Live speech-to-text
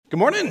Good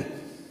morning.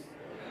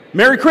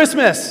 Merry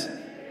Christmas.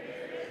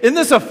 Isn't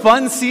this a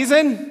fun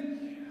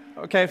season?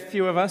 Okay, a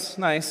few of us.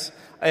 Nice.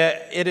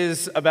 It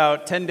is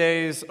about 10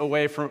 days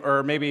away from,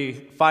 or maybe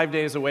 5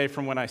 days away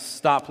from when I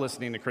stop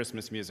listening to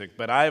Christmas music.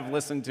 But I've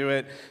listened to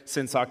it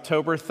since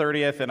October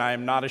 30th, and I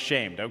am not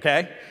ashamed,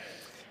 okay?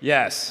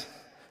 Yes.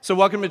 So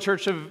welcome to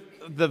Church of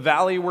the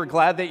Valley. We're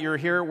glad that you're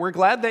here. We're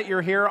glad that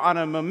you're here on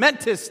a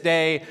momentous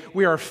day.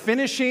 We are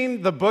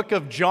finishing the book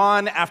of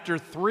John after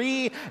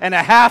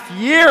 3.5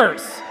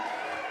 years.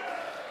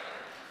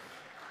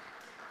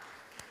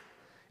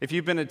 If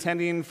you've been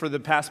attending for the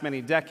past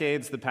many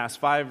decades, the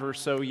past 5 or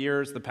so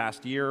years, the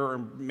past year, or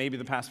maybe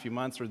the past few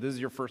months, or this is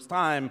your first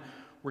time,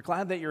 we're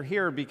glad that you're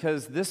here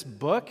because this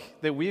book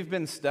that we've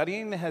been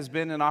studying has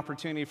been an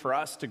opportunity for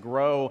us to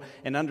grow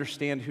and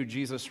understand who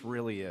Jesus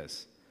really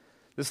is.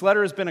 This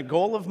letter has been a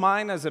goal of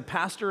mine as a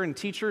pastor and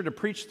teacher to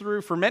preach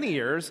through for many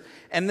years,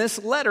 and this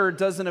letter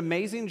does an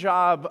amazing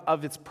job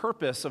of its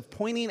purpose of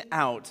pointing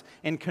out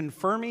and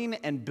confirming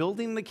and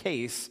building the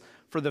case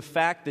for the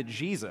fact that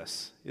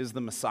Jesus is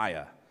the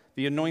Messiah,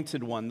 the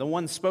anointed one, the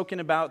one spoken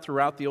about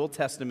throughout the Old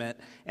Testament,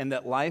 and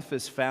that life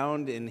is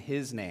found in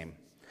his name.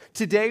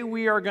 Today,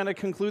 we are going to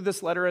conclude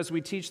this letter as we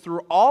teach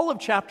through all of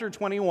chapter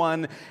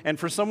 21, and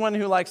for someone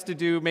who likes to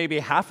do maybe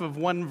half of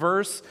one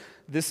verse,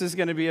 this is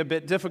going to be a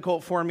bit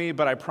difficult for me,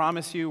 but I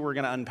promise you we're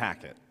going to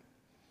unpack it.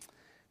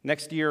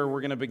 Next year,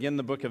 we're going to begin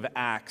the book of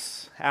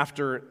Acts.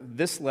 After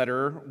this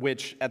letter,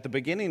 which at the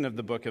beginning of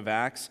the book of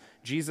Acts,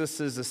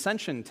 Jesus'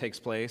 ascension takes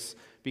place,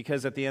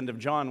 because at the end of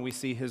John, we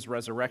see his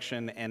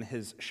resurrection and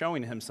his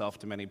showing himself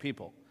to many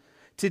people.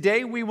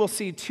 Today, we will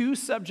see two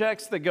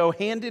subjects that go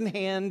hand in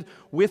hand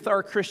with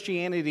our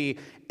Christianity,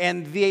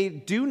 and they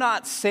do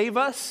not save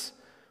us,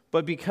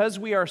 but because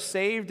we are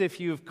saved, if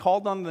you've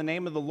called on the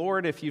name of the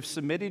Lord, if you've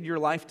submitted your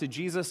life to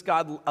Jesus,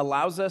 God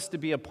allows us to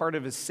be a part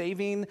of his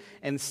saving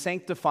and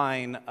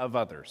sanctifying of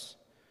others.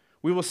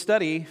 We will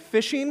study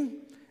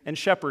fishing and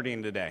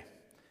shepherding today.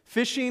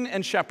 Fishing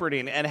and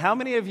shepherding. And how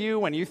many of you,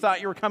 when you thought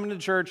you were coming to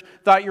church,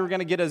 thought you were going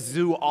to get a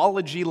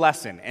zoology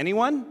lesson?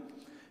 Anyone?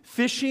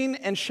 Fishing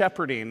and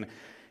shepherding.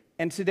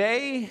 And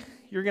today,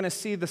 you're going to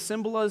see the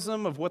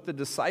symbolism of what the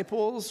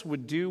disciples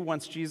would do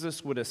once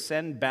Jesus would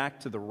ascend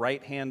back to the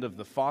right hand of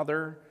the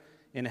Father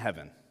in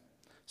heaven.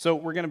 So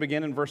we're going to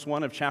begin in verse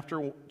 1 of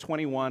chapter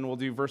 21. We'll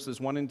do verses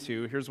 1 and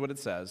 2. Here's what it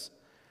says.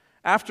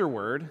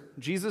 Afterward,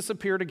 Jesus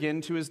appeared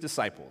again to his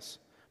disciples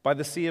by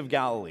the Sea of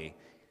Galilee.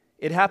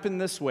 It happened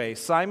this way.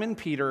 Simon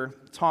Peter,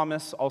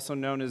 Thomas, also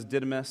known as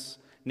Didymus,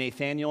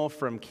 Nathanael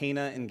from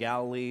Cana in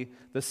Galilee,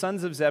 the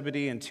sons of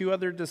Zebedee, and 2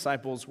 other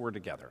disciples were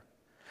together.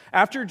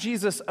 After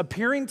Jesus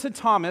appearing to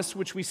Thomas,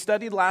 which we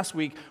studied last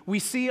week, we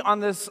see on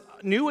this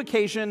new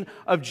occasion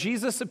of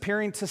Jesus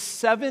appearing to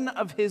 7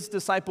 of his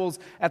disciples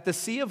at the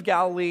Sea of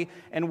Galilee,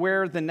 and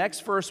where the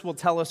next verse will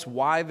tell us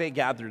why they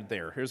gathered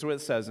there. Here's what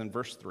it says in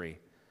verse 3.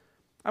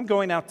 I'm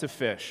going out to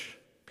fish,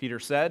 Peter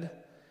said,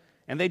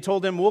 and they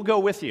told him, we'll go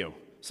with you.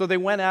 So they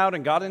went out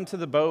and got into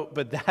the boat,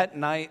 but that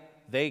night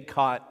they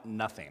caught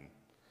nothing.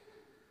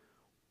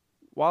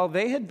 While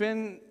they had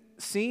been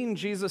seeing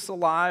Jesus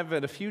alive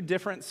at a few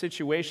different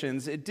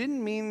situations, it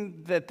didn't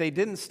mean that they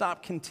didn't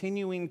stop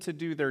continuing to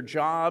do their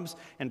jobs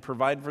and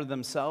provide for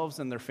themselves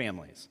and their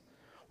families.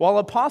 While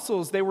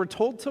apostles, they were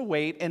told to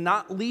wait and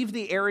not leave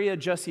the area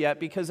just yet,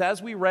 because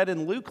as we read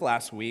in Luke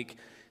last week,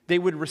 they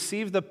would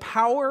receive the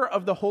power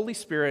of the Holy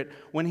Spirit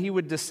when he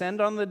would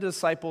descend on the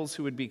disciples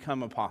who would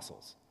become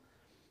apostles.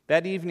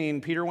 That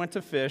evening, Peter went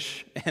to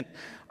fish, and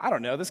I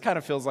don't know, this kind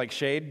of feels like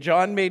shade.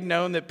 John made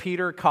known that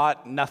Peter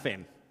caught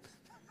nothing.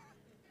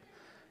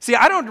 See,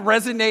 I don't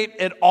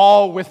resonate at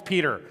all with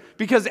Peter,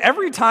 because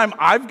every time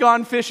I've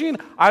gone fishing,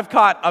 I've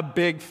caught a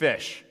big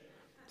fish.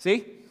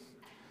 See?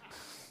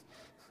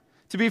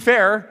 To be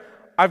fair,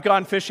 I've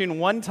gone fishing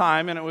one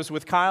time, and it was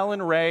with Kyle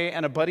and Ray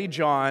and a buddy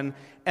John,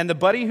 and the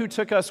buddy who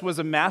took us was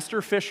a master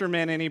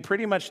fisherman, and he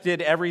pretty much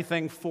did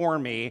everything for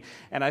me,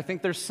 and I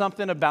think there's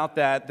something about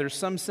that. There's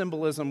some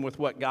symbolism with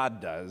what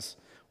God does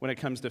when it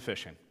comes to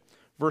fishing.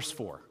 Verse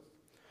 4.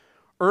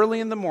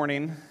 Early in the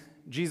morning,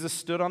 Jesus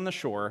stood on the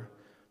shore,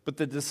 but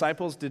the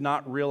disciples did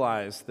not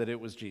realize that it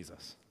was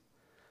Jesus.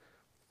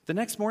 The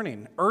next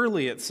morning,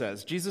 early it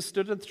says, Jesus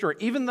stood at the shore,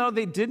 even though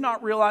they did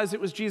not realize it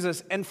was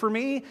Jesus. And for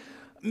me,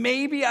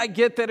 maybe I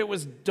get that it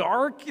was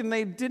dark and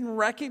they didn't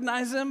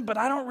recognize him, but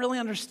I don't really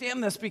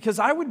understand this because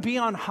I would be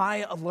on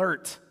high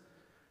alert.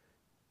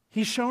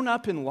 He's shown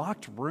up in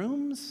locked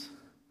rooms,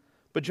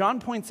 but John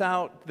points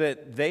out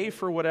that they,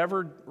 for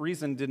whatever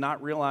reason, did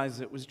not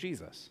realize it was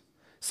Jesus.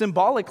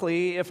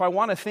 Symbolically, if I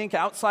want to think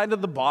outside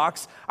of the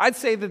box, I'd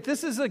say that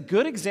this is a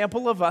good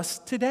example of us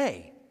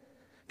today.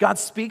 God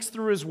speaks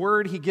through his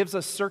word. He gives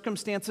us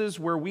circumstances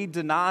where we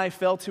deny,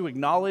 fail to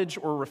acknowledge,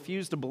 or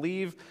refuse to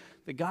believe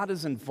that God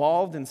is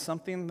involved in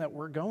something that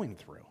we're going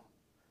through.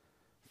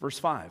 Verse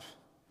 5,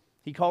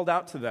 he called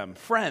out to them,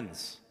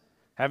 friends,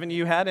 haven't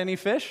you had any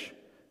fish?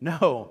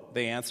 No,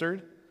 they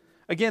answered.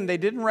 Again, they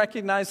didn't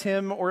recognize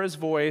him or his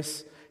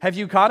voice. have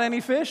you caught any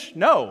fish?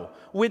 No.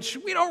 Which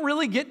we don't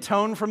really get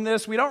tone from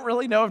this. We don't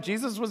really know if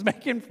Jesus was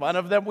making fun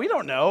of them. We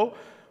don't know.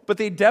 But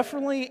they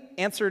definitely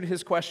answered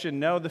his question,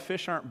 no, the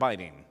fish aren't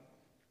biting.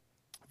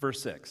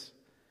 Verse 6,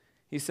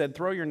 he said,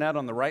 throw your net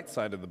on the right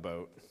side of the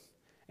boat,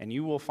 and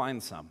you will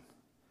find some.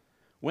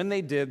 When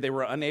they did, they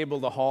were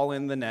unable to haul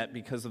in the net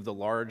because of the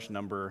large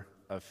number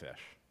of fish.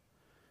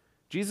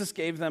 Jesus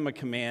gave them a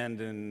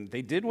command, and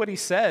they did what he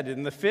said,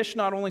 and the fish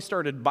not only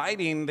started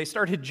biting, they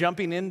started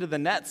jumping into the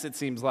nets, it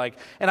seems like.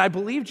 And I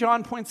believe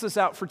John points this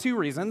out for two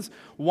reasons.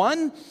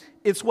 One,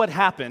 it's what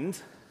happened,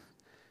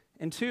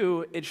 and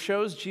two, it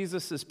shows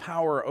Jesus'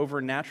 power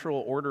over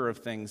natural order of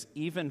things.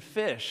 Even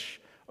fish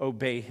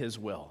obey his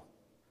will.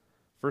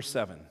 Verse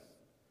 7.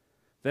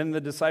 Then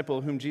the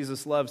disciple whom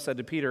Jesus loved said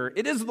to Peter,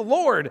 it is the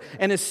Lord.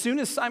 And as soon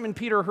as Simon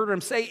Peter heard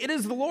him say, it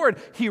is the Lord,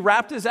 he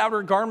wrapped his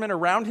outer garment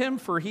around him,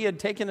 for he had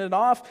taken it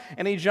off,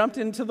 and he jumped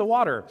into the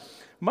water.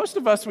 Most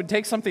of us would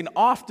take something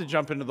off to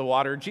jump into the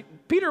water.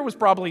 Peter was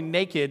probably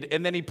naked,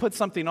 and then he put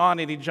something on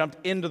and he jumped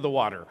into the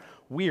water.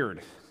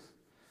 Weird.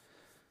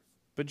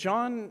 But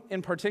John,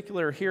 in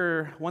particular,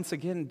 here, once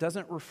again,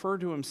 doesn't refer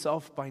to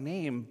himself by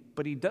name,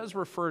 but he does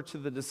refer to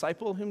the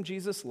disciple whom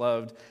Jesus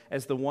loved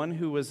as the one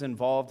who was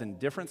involved in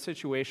different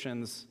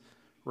situations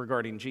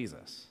regarding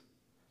Jesus.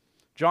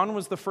 John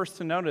was the first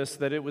to notice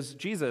that it was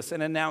Jesus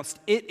and announced,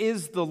 it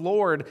is the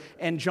Lord.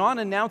 And John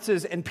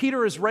announces, and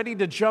Peter is ready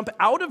to jump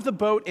out of the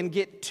boat and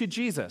get to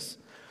Jesus.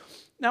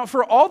 Now,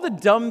 for all the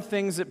dumb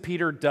things that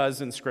Peter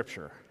does in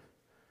Scripture,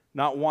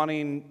 not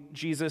wanting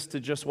Jesus to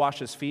just wash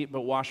his feet,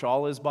 but wash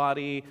all his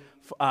body,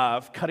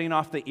 cutting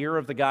off the ear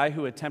of the guy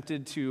who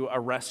attempted to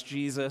arrest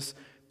Jesus.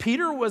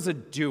 Peter was a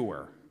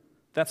doer,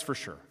 that's for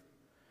sure.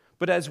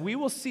 But as we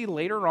will see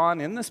later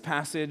on in this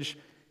passage,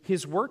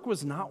 his work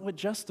was not what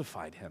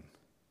justified him.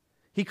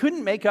 He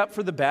couldn't make up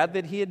for the bad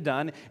that he had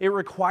done. It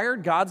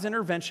required God's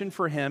intervention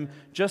for him,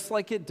 just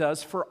like it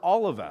does for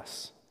all of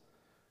us.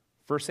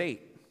 Verse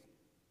 8,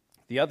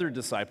 the other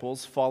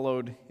disciples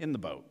followed in the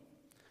boat,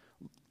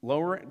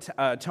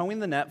 towing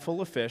the net full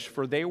of fish,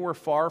 for they were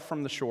far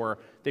from the shore.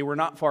 They were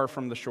not far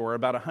from the shore,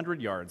 about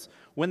 100 yards.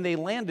 When they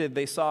landed,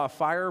 they saw a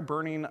fire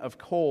burning of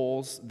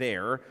coals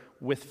there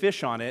with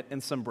fish on it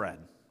and some bread.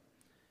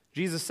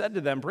 Jesus said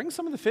to them, bring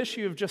some of the fish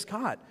you have just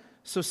caught.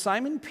 So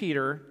Simon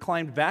Peter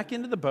climbed back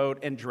into the boat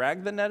and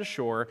dragged the net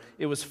ashore.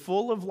 It was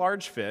full of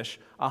large fish,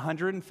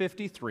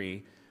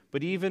 153,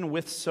 but even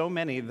with so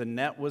many, the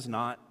net was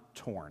not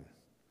torn.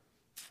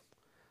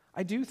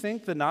 I do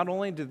think that not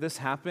only did this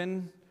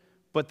happen,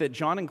 but that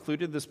John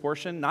included this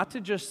portion not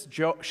to just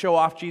show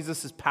off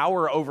Jesus'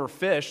 power over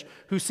fish,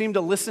 who seem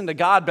to listen to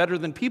God better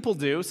than people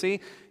do. See,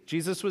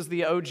 Jesus was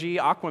the OG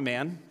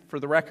Aquaman,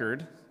 for the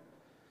record.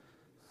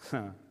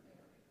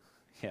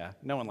 Yeah,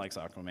 no one likes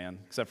Aquaman,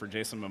 except for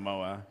Jason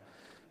Momoa.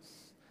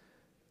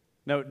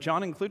 No,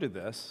 John included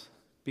this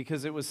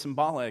because it was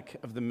symbolic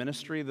of the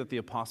ministry that the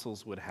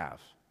apostles would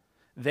have.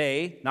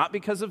 They, not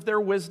because of their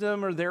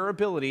wisdom or their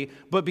ability,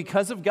 but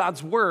because of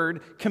God's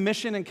word,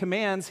 commission, and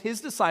commands,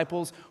 his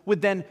disciples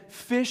would then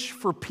fish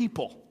for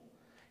people.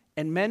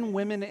 And men,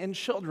 women, and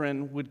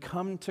children would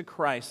come to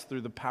Christ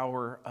through the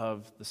power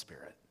of the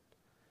Spirit.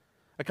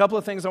 A couple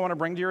of things I want to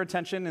bring to your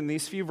attention in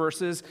these few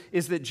verses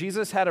is that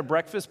Jesus had a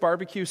breakfast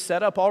barbecue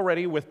set up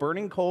already with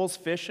burning coals,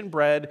 fish, and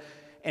bread,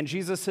 and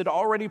Jesus had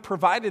already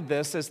provided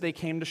this as they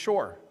came to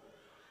shore.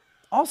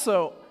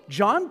 Also,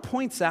 John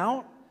points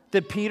out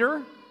that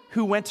Peter,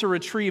 who went to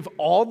retrieve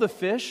all the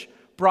fish,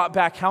 brought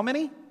back how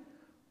many?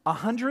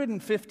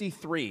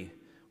 153,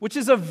 which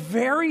is a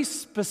very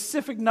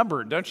specific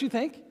number, don't you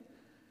think?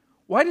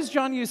 Why does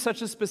John use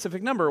such a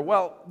specific number?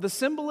 Well, the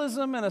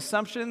symbolism and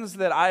assumptions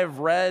that I have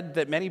read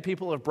that many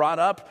people have brought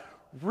up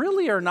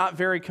really are not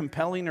very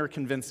compelling or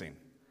convincing.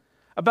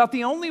 About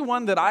the only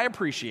one that I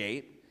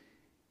appreciate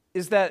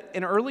is that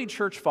an early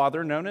church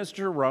father known as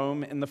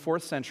Jerome in the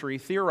 4th century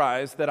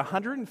theorized that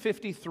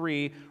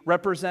 153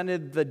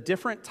 represented the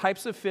different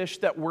types of fish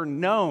that were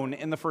known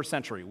in the 1st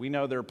century. We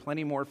know there are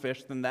plenty more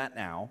fish than that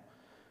now,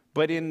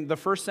 but in the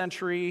 1st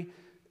century,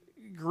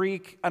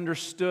 Greek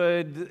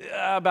understood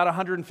about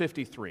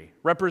 153,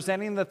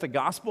 representing that the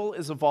gospel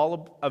is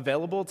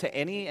available to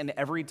any and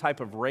every type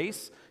of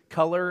race,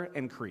 color,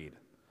 and creed.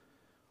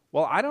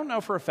 Well, I don't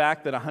know for a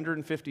fact that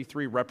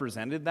 153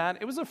 represented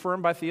that. It was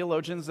affirmed by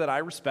theologians that I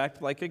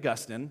respect, like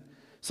Augustine.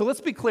 So let's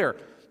be clear.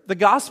 The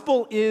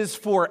gospel is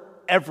for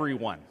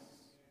everyone.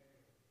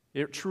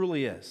 It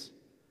truly is.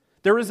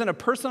 There isn't a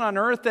person on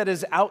earth that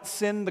has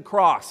outsinned the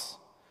cross,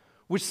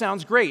 which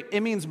sounds great.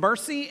 It means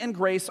mercy and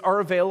grace are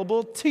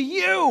available to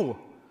you.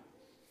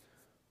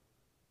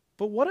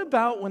 But what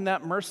about when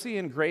that mercy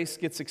and grace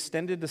gets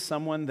extended to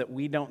someone that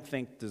we don't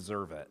think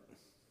deserve it?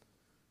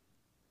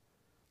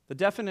 The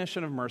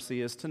definition of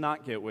mercy is to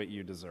not get what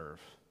you deserve.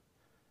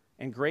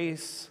 And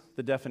grace,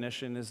 the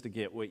definition is to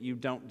get what you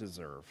don't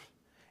deserve.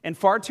 And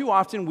far too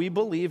often we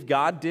believe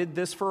God did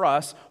this for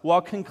us while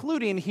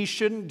concluding he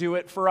shouldn't do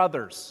it for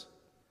others.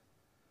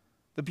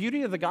 The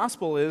beauty of the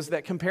gospel is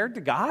that compared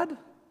to God,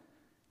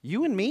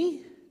 you and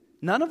me,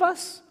 none of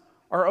us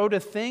are owed a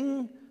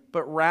thing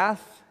but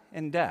wrath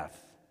and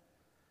death.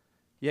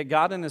 Yet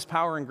God in his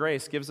power and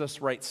grace gives us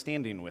right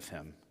standing with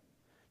him.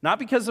 Not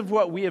because of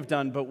what we have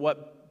done,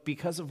 but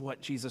because of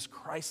what Jesus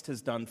Christ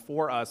has done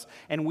for us.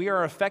 And we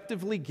are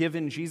effectively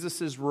given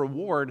Jesus'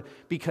 reward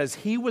because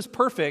he was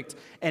perfect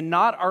and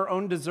not our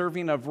own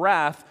deserving of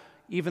wrath,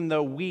 even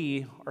though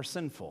we are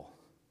sinful.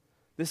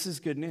 This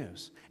is good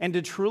news. And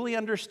to truly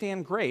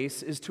understand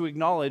grace is to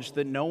acknowledge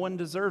that no one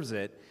deserves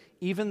it,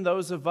 even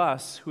those of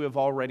us who have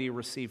already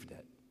received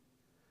it.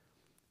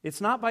 It's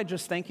not by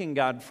just thanking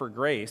God for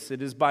grace.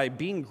 It is by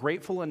being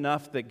grateful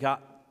enough to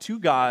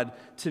God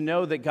to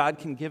know that God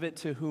can give it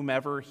to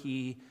whomever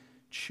he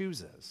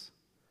chooses.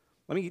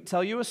 Let me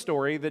tell you a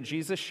story that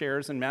Jesus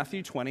shares in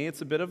Matthew 20.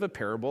 It's a bit of a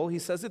parable. He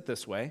says it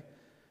this way: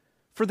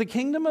 "For the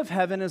kingdom of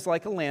heaven is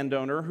like a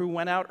landowner who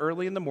went out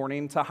early in the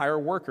morning to hire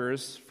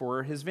workers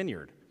for his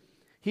vineyard.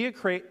 He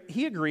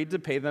agreed to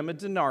pay them a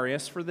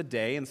denarius for the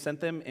day and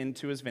sent them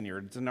into his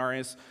vineyard."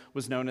 Denarius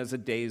was known as a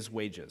day's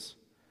wages.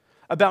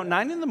 "About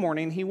 9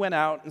 a.m, he went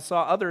out and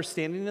saw others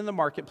standing in the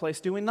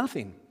marketplace doing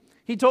nothing.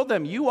 He told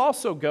them, 'You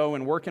also go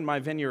and work in my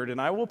vineyard, and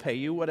I will pay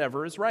you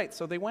whatever is right.'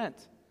 So they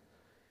went.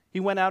 He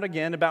went out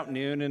again about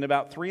noon, and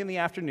about 3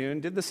 p.m,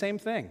 did the same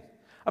thing.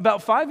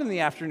 About 5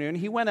 p.m,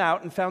 he went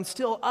out and found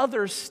still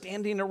others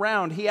standing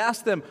around. He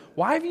asked them,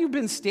 'Why have you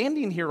been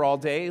standing here all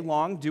day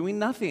long doing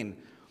nothing?'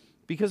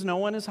 'Because no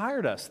one has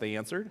hired us,' they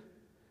answered.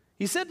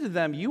 He said to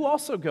them, 'You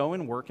also go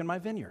and work in my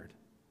vineyard.'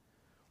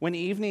 When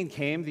evening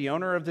came, the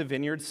owner of the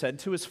vineyard said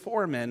to his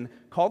foreman,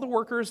 'Call the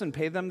workers and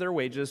pay them their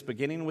wages,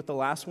 beginning with the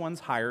last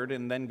ones hired,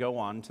 and then go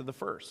on to the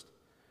first.'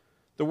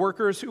 The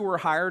workers who were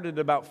hired at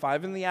about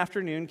 5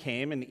 p.m.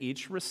 came, and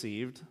each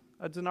received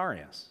a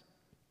denarius.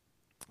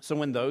 So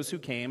when those who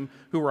came,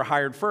 who were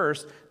hired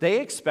first, they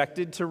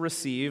expected to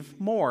receive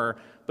more,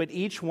 but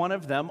each one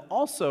of them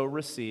also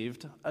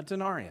received a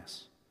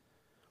denarius.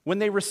 When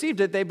they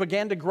received it, they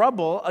began to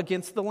grumble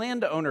against the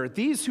landowner.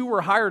 'These who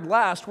were hired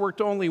last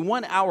worked only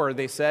 1 hour,'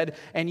 they said,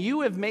 'and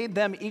you have made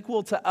them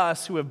equal to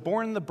us who have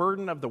borne the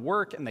burden of the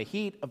work and the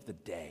heat of the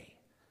day.'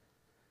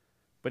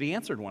 But he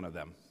answered one of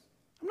them,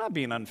 'I'm not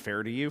being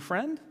unfair to you,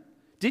 friend.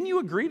 Didn't you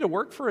agree to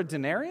work for a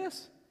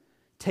denarius?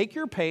 Take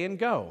your pay and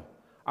go.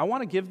 I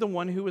want to give the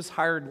one who was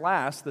hired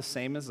last the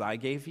same as I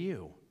gave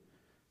you.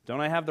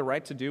 Don't I have the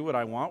right to do what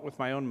I want with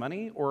my own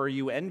money, or are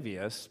you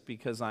envious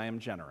because I am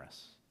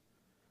generous?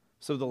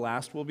 So the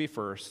last will be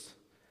first,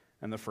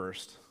 and the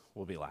first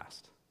will be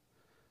last.'"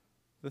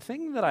 The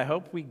thing that I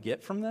hope we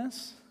get from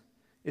this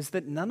is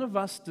that none of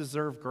us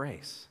deserve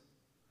grace.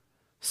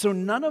 So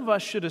none of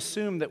us should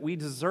assume that we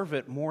deserve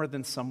it more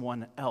than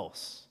someone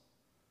else,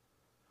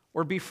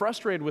 or be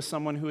frustrated with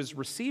someone who has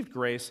received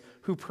grace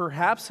who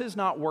perhaps has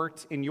not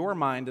worked in your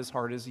mind as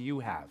hard as you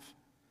have.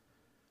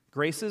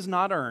 Grace is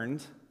not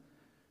earned.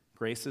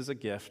 Grace is a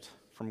gift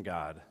from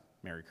God.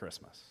 Merry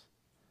Christmas.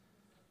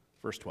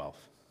 Verse 12.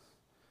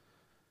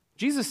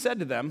 Jesus said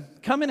to them,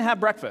 "Come and have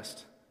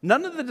breakfast."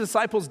 None of the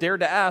disciples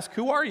dared to ask,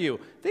 "Who are you?"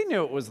 They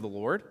knew it was the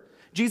Lord.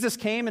 Jesus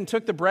came and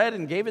took the bread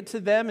and gave it to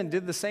them and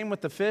did the same with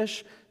the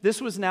fish.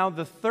 This was now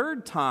the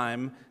third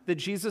time that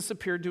Jesus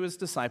appeared to his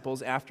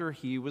disciples after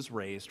he was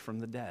raised from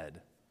the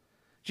dead.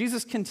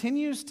 Jesus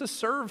continues to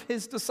serve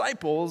his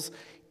disciples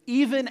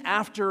even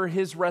after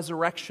his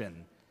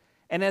resurrection.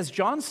 And as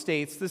John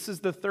states, this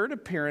is the third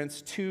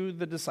appearance to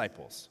the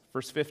disciples.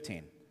 Verse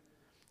 15.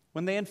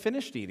 When they had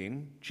finished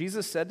eating,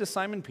 Jesus said to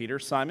Simon Peter,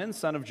 "Simon,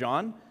 son of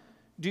John,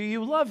 do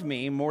you love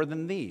me more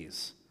than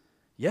these?"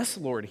 "Yes,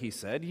 Lord," he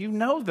said, "you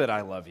know that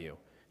I love you."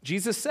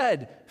 Jesus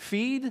said,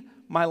 "Feed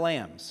my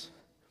lambs."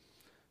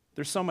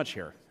 There's so much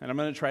here, and I'm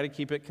going to try to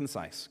keep it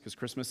concise because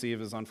Christmas Eve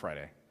is on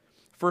Friday.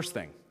 First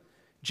thing,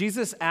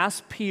 Jesus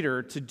asked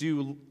Peter to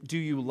do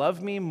you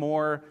love me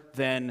more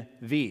than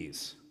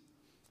these?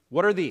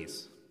 What are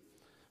these?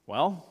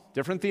 Well,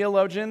 different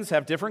theologians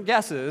have different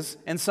guesses,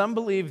 and some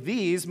believe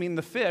these mean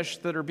the fish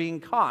that are being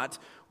caught,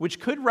 which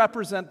could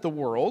represent the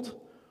world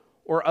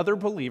or other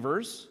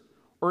believers,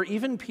 or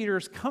even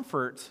Peter's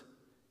comfort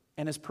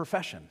and his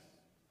profession.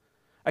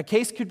 A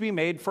case could be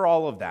made for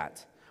all of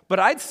that. But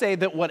I'd say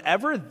that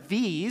whatever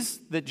these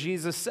that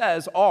Jesus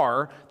says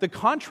are, the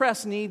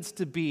contrast needs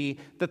to be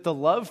that the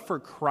love for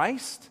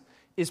Christ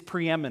is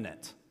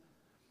preeminent.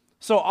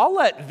 So I'll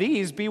let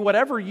these be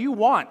whatever you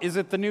want. Is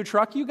it the new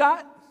truck you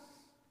got?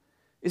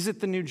 Is it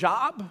the new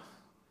job?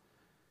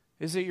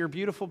 Is it your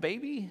beautiful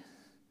baby?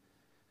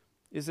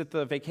 Is it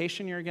the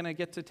vacation you're going to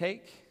get to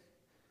take?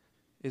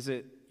 Is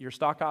it your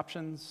stock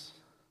options?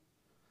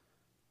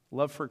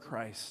 Love for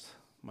Christ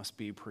must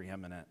be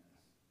preeminent.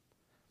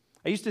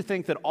 I used to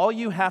think that all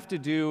you have to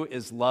do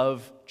is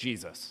love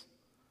Jesus.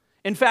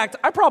 In fact,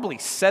 I probably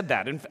said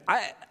that.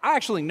 I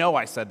actually know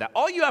I said that.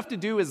 All you have to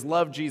do is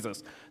love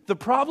Jesus. The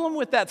problem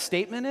with that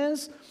statement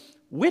is,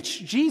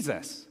 which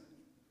Jesus?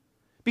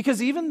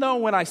 Because even though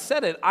when I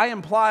said it, I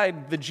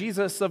implied the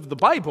Jesus of the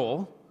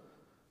Bible,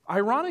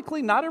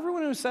 ironically, not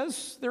everyone who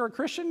says they're a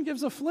Christian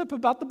gives a flip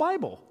about the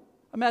Bible.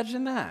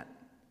 Imagine that.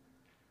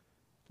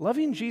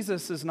 Loving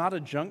Jesus is not a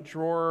junk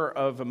drawer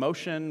of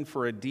emotion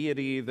for a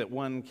deity that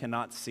one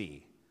cannot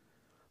see.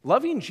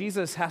 Loving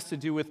Jesus has to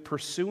do with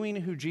pursuing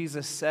who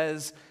Jesus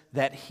says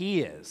that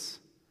he is,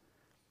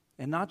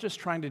 and not just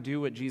trying to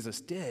do what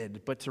Jesus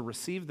did, but to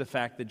receive the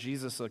fact that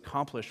Jesus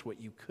accomplished what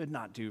you could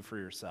not do for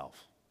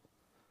yourself.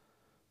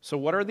 So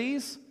what are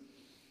these?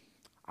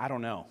 I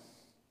don't know.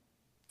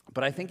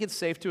 But I think it's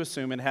safe to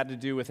assume it had to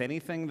do with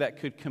anything that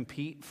could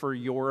compete for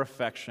your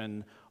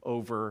affection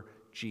over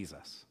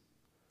Jesus.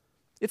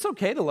 It's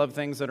okay to love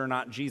things that are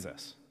not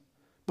Jesus,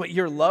 but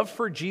your love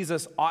for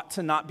Jesus ought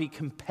to not be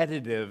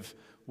competitive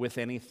with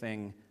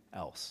anything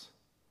else.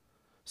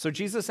 So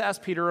Jesus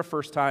asked Peter a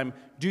first time,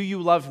 "Do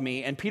you love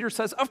me?" And Peter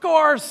says, "Of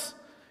course."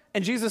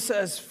 And Jesus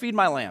says, "Feed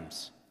my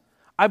lambs."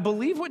 I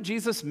believe what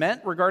Jesus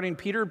meant regarding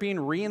Peter being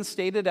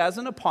reinstated as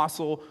an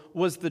apostle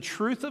was the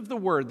truth of the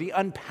word, the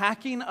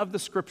unpacking of the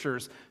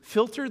scriptures,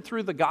 filtered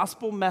through the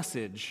gospel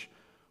message,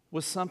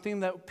 was something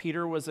that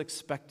Peter was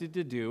expected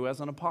to do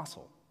as an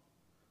apostle.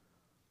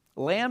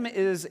 Lamb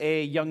is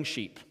a young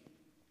sheep.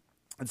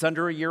 It's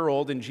under a year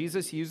old, and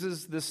Jesus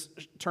uses this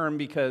term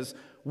because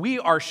we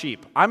are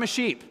sheep. I'm a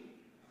sheep.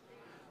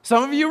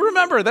 Some of you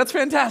remember, that's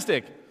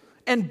fantastic.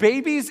 And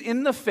babies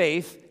in the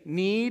faith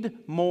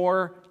need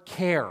more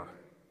care.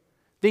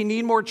 They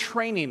need more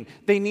training.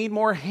 They need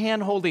more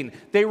hand-holding.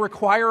 They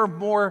require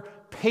more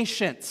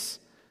patience.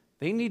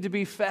 They need to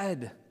be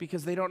fed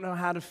because they don't know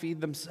how to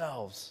feed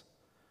themselves.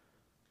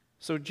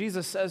 So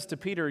Jesus says to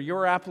Peter,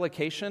 your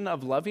application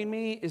of loving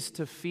me is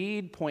to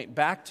feed, point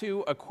back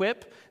to,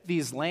 equip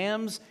these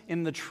lambs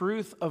in the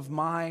truth of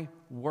my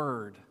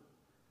word.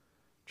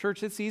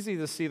 Church, it's easy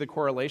to see the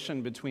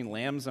correlation between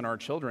lambs and our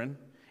children.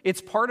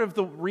 It's part of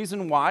the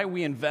reason why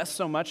we invest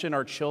so much in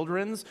our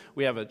children's.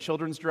 We have a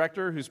children's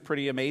director who's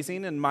pretty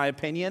amazing, in my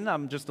opinion.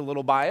 I'm just a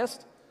little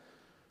biased.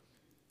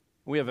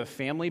 We have a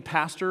family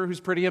pastor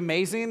who's pretty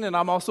amazing, and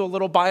I'm also a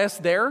little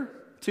biased there,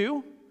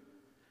 too.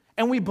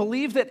 And we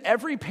believe that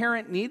every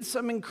parent needs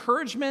some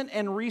encouragement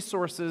and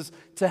resources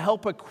to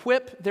help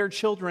equip their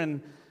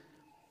children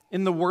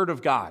in the Word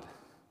of God.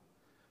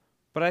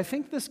 But I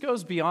think this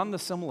goes beyond the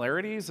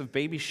similarities of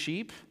baby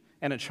sheep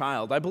and a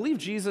child. I believe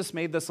Jesus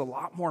made this a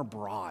lot more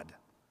broad,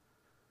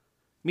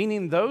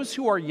 meaning those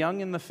who are young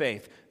in the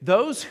faith,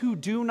 those who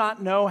do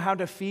not know how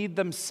to feed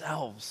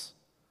themselves,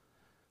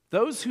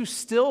 those who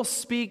still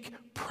speak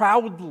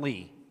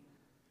proudly,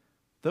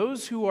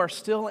 those who are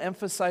still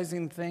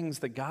emphasizing things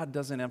that God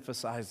doesn't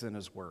emphasize in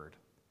His Word.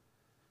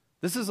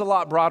 This is a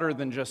lot broader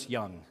than just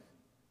young.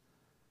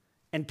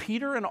 And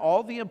Peter and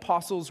all the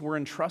apostles were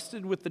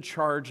entrusted with the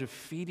charge of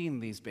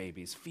feeding these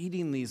babies,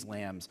 feeding these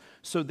lambs,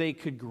 so they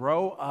could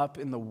grow up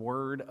in the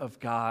Word of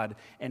God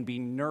and be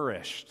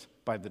nourished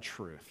by the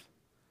truth.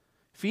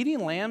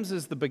 Feeding lambs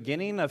is the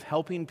beginning of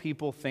helping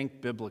people think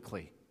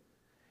biblically.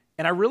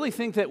 And I really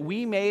think that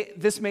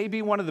this may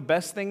be one of the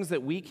best things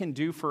that we can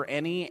do for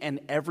any and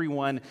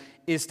everyone,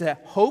 is to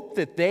hope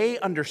that they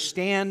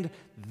understand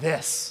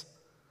this.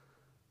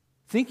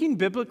 Thinking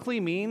biblically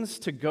means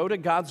to go to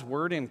God's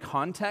word in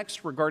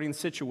context regarding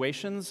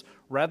situations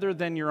rather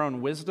than your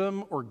own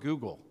wisdom or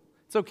Google.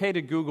 It's okay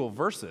to Google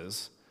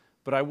verses,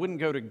 but I wouldn't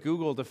go to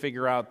Google to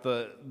figure out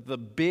the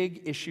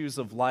big issues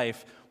of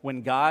life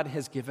when God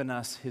has given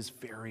us His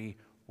very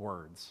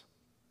words.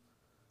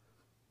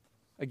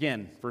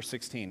 Again, verse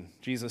 16,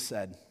 Jesus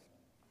said,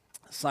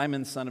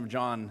 "Simon, son of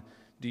John,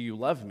 do you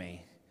love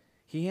me?"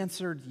 He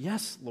answered,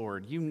 "Yes,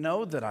 Lord, you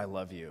know that I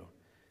love you."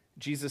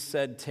 Jesus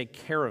said, "Take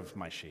care of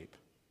my sheep."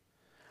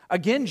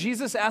 Again,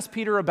 Jesus asked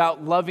Peter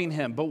about loving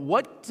him, but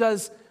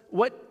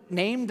what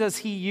name does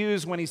he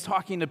use when he's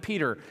talking to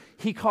Peter?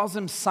 He calls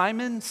him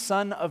Simon,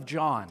 son of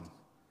John,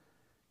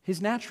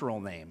 his natural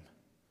name,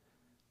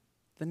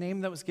 the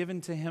name that was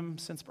given to him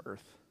since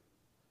birth.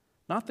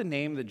 Not the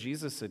name that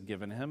Jesus had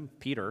given him,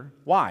 Peter.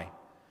 Why?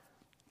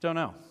 Don't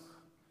know.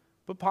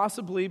 But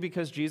possibly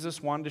because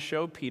Jesus wanted to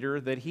show Peter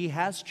that he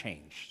has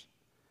changed,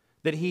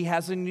 that he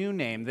has a new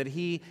name, that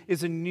he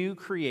is a new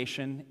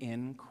creation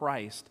in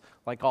Christ,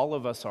 like all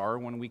of us are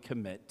when we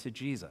commit to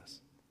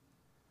Jesus.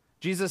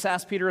 Jesus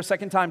asked Peter a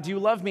second time, "Do you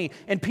love me?"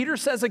 And Peter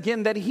says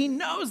again that he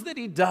knows that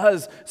he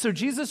does. So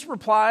Jesus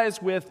replies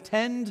with,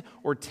 "Tend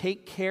or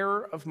take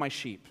care of my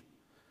sheep."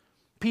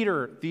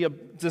 Peter, the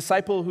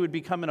disciple who had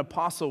become an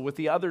apostle with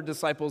the other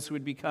disciples who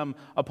had become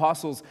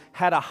apostles,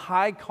 had a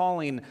high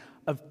calling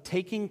of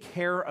taking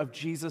care of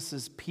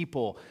Jesus'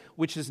 people,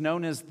 which is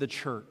known as the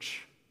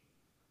church,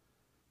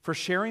 for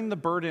sharing the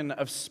burden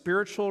of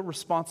spiritual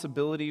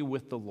responsibility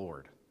with the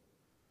Lord.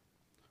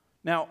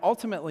 Now,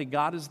 ultimately,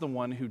 God is the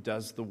one who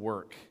does the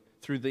work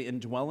through the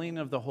indwelling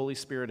of the Holy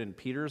Spirit in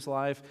Peter's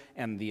life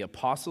and the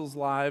apostles'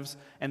 lives,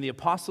 and the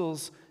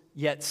apostles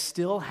yet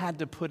still had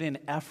to put in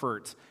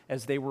effort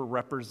as they were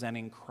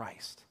representing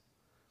Christ.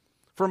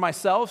 For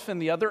myself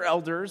and the other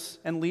elders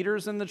and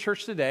leaders in the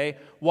church today,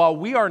 while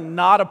we are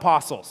not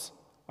apostles,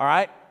 all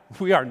right?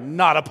 We are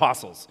not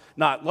apostles.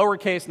 Not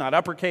lowercase, not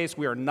uppercase,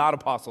 we are not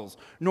apostles.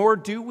 Nor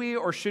do we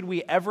or should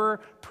we ever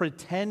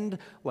pretend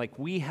like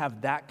we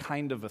have that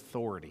kind of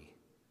authority.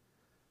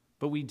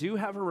 But we do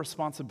have a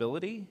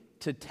responsibility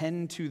to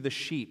tend to the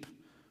sheep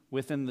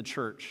within the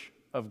church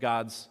of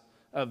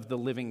the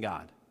living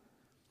God.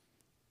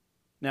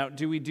 Now,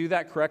 do we do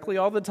that correctly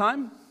all the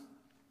time?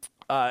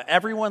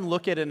 Everyone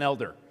look at an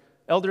elder.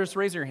 Elders,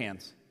 raise your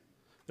hands.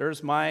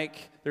 There's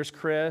Mike, there's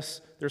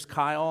Chris, there's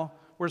Kyle.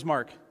 Where's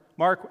Mark?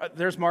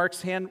 There's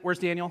Mark's hand. Where's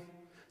Daniel?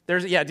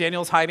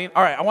 Daniel's hiding.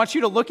 All right, I want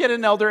you to look at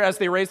an elder as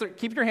they raise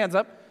keep your hands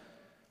up.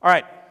 All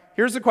right,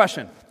 here's the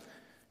question.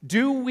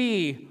 Do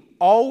we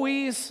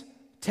always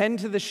tend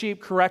to the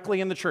sheep correctly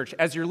in the church?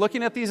 As you're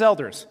looking at these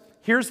elders,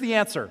 here's the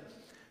answer.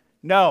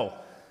 No.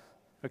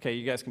 Okay,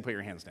 you guys can put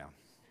your hands down.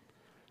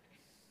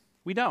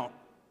 We don't.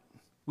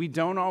 We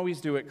don't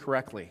always do it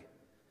correctly.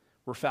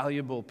 We're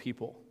fallible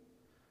people.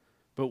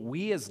 But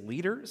we as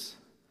leaders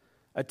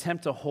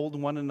attempt to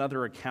hold one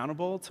another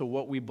accountable to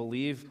what we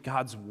believe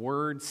God's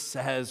word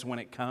says when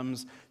it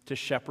comes to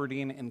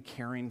shepherding and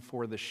caring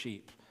for the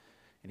sheep.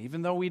 And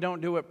even though we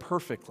don't do it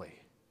perfectly,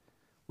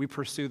 we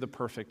pursue the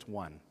perfect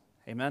one.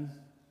 Amen?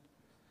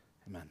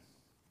 Amen.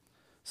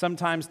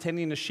 Sometimes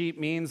tending to sheep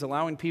means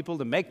allowing people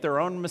to make their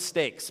own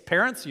mistakes.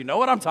 Parents, you know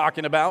what I'm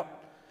talking about.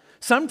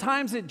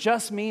 Sometimes it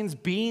just means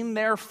being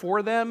there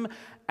for them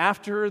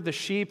after the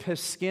sheep has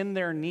skinned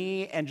their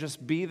knee and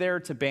just be there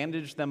to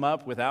bandage them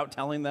up without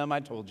telling them, I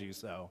told you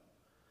so.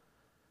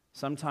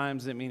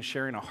 Sometimes it means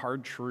sharing a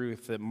hard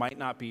truth that might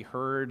not be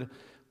heard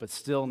but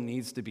still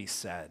needs to be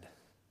said.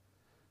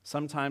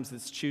 Sometimes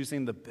it's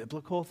choosing the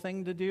biblical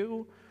thing to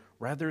do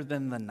rather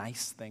than the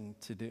nice thing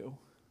to do.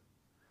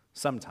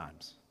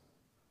 Sometimes.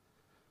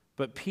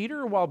 But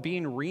Peter, while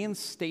being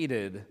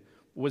reinstated,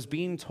 was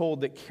being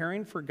told that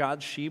caring for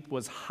God's sheep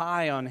was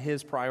high on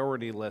his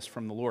priority list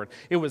from the Lord.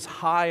 It was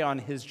high on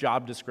his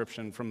job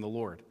description from the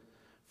Lord.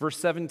 Verse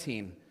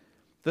 17,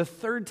 the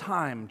third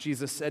time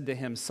Jesus said to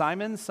him,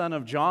 Simon, son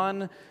of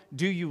John,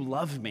 do you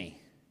love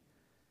me?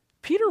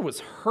 Peter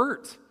was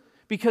hurt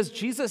because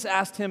Jesus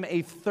asked him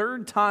a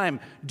third time,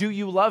 do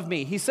you love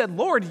me? He said,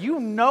 Lord, you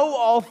know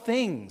all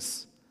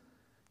things.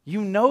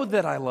 You know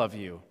that I love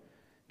you.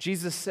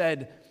 Jesus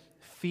said,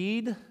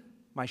 feed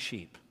my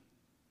sheep.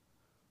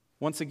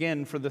 Once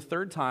again, for the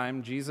third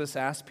time, Jesus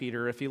asked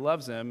Peter if he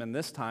loves him, and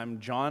this time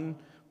John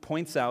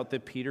points out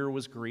that Peter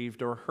was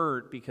grieved or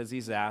hurt because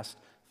he's asked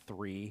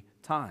 3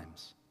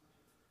 times.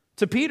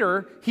 To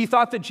Peter, he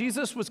thought that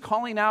Jesus was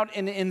calling out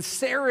an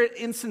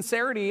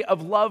insincerity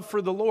of love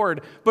for the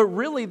Lord, but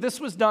really this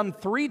was done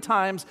 3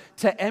 times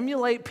to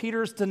emulate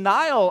Peter's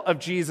denial of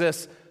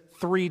Jesus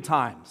 3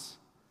 times.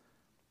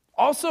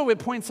 Also, it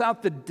points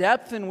out the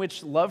depth in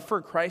which love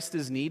for Christ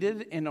is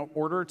needed in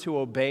order to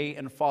obey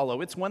and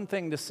follow. It's one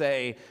thing to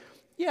say,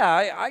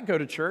 yeah, I go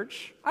to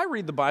church. I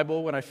read the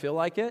Bible when I feel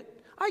like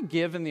it. I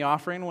give in the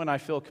offering when I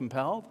feel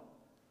compelled.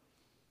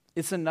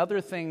 It's another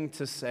thing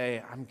to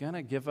say, I'm going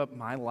to give up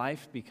my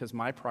life because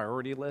my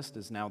priority list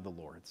is now the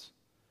Lord's.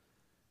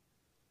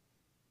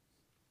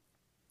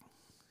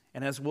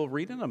 And as we'll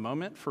read in a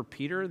moment, for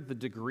Peter, the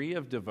degree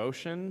of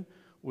devotion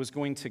was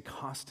going to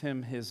cost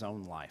him his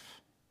own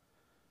life.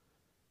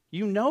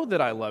 You know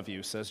that I love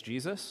you, says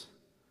Jesus.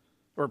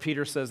 Or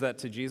Peter says that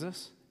to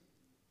Jesus.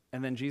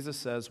 And then Jesus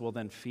says, well,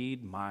 then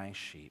feed my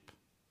sheep.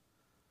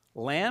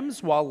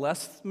 Lambs, while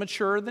less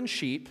mature than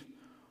sheep,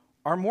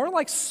 are more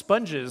like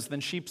sponges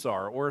than sheep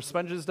are. Or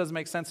sponges doesn't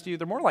make sense to you.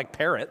 They're more like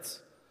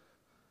parrots.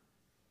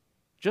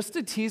 Just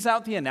to tease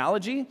out the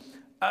analogy,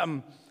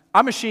 I'm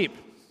a sheep.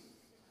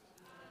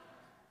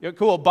 Yeah,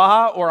 cool.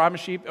 Baha or I'm a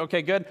sheep.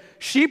 Okay, good.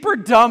 Sheep are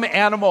dumb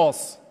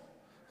animals.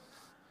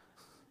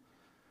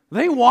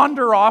 They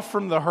wander off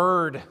from the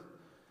herd.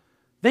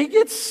 They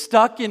get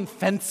stuck in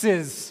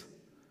fences.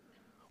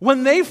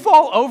 When they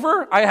fall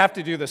over, I have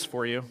to do this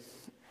for you.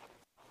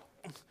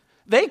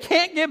 They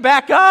can't get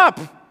back up.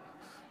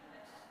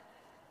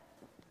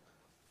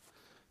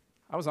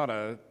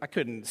 I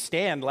couldn't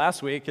stand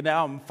last week, and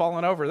now I'm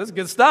falling over. This is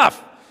good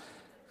stuff.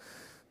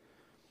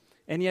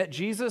 And yet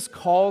Jesus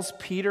calls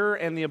Peter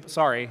and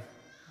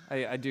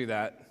I do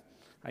that.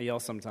 I yell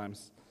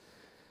sometimes.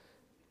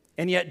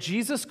 And yet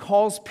Jesus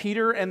calls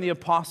Peter and the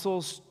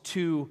apostles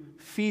to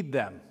feed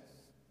them.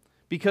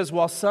 Because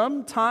while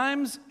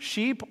sometimes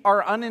sheep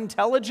are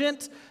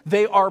unintelligent,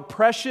 they are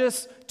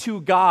precious to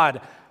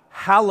God.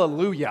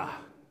 Hallelujah.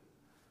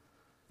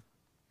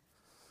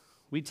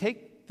 We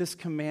take this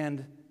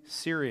command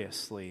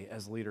seriously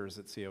as leaders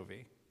at COV.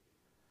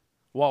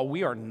 While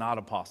we are not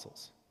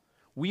apostles,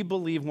 we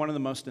believe one of the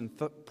most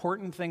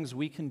important things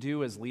we can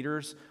do as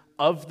leaders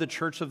of the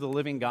Church of the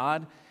Living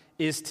God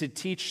is to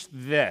teach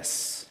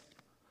this.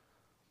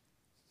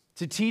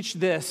 To teach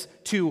this,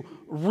 to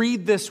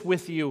read this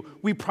with you.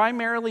 We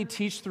primarily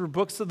teach through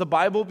books of the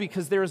Bible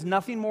because there is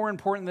nothing more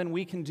important than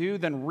we can do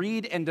than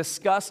read and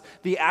discuss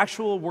the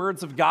actual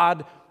words of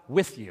God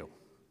with you.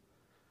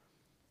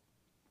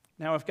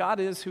 Now, if God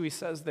is who he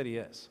says that he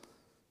is,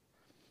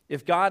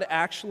 if God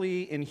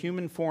actually in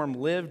human form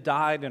lived,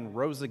 died, and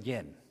rose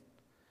again,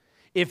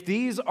 if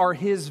these are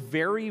his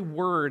very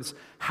words,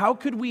 how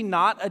could we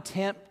not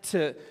attempt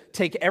to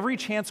take every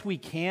chance we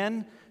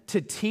can to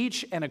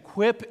teach and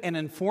equip and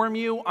inform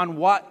you on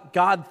what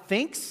God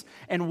thinks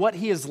and what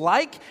he is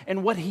like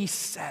and what he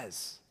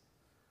says?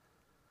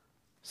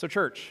 So,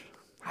 church,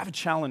 I have a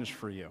challenge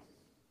for you.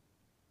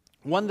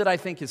 one that I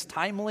think is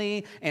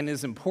timely and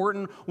is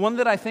important, one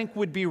that I think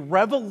would be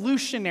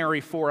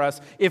revolutionary for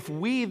us if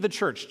we, the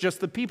church, just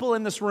the people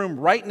in this room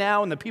right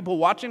now and the people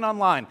watching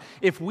online,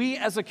 if we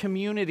as a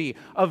community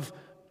of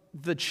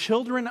the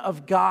children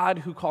of God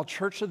who call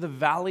Church of the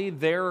Valley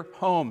their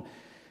home,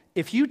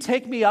 if you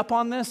take me up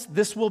on this,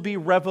 this will be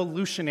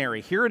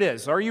revolutionary. Here it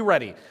is. Are you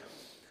ready?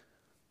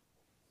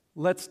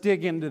 Let's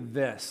dig into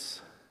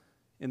this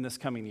in this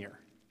coming year.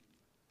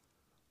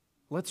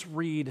 Let's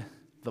read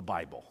the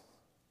Bible.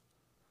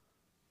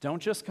 Don't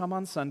just come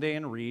on Sunday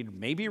and read.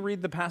 Maybe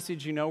read the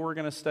passage you know we're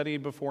going to study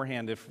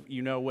beforehand if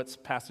you know what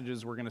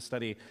passages we're going to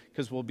study,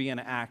 because we'll be in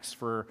Acts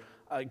for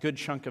a good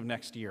chunk of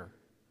next year.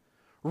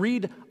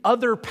 Read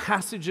other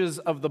passages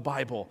of the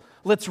Bible.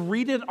 Let's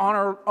read it on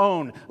our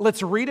own.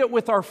 Let's read it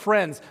with our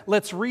friends.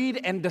 Let's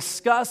read and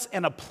discuss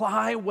and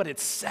apply what it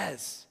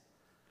says.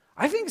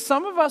 I think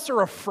some of us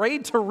are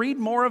afraid to read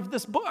more of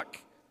this book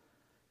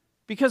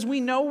because we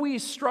know we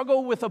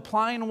struggle with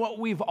applying what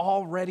we've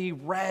already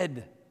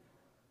read.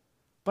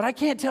 But I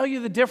can't tell you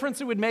the difference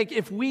it would make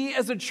if we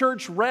as a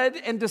church read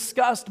and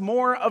discussed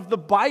more of the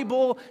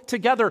Bible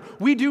together.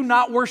 We do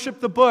not worship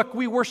the book.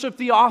 We worship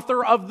the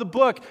author of the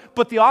book.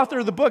 But the author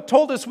of the book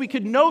told us we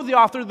could know the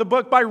author of the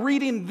book by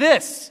reading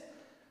this.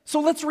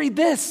 So let's read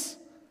this.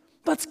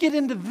 Let's get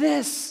into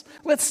this.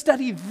 Let's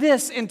study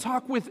this and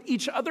talk with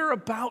each other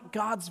about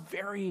God's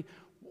very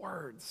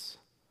words.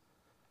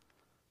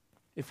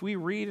 If we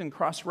read and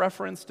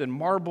cross-referenced and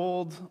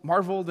marveled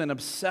and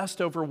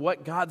obsessed over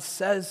what God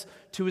says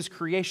to his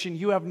creation,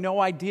 you have no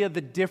idea the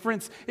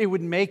difference it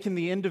would make in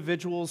the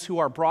individuals who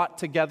are brought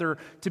together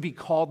to be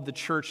called the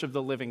church of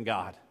the living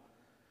God.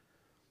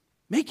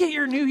 Make it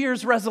your New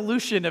Year's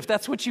resolution if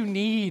that's what you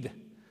need.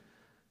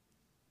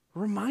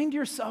 Remind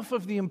yourself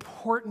of the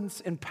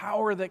importance and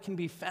power that can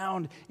be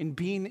found in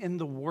being in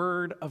the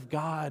Word of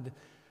God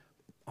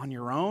on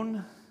your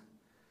own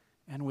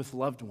and with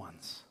loved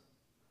ones.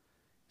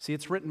 See,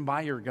 it's written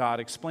by your God,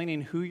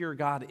 explaining who your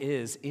God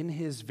is in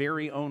his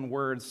very own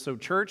words. So,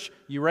 church,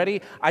 you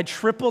ready? I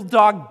triple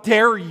dog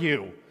dare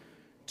you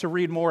to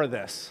read more of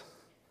this.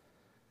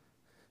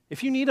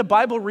 If you need a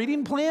Bible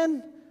reading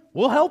plan,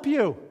 we'll help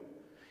you.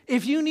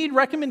 If you need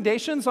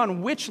recommendations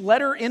on which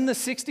letter in the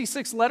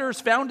 66 letters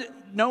found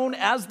known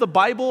as the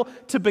Bible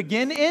to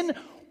begin in,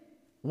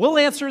 we'll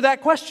answer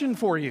that question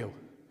for you.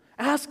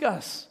 Ask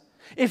us.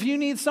 If you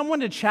need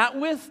someone to chat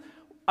with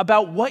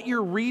about what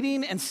you're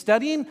reading and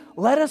studying,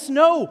 let us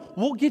know.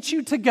 We'll get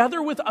you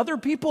together with other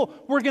people.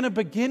 We're going to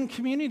begin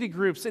community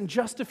groups in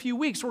just a few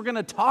weeks. We're going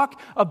to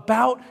talk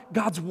about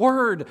God's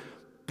Word,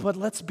 but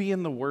let's be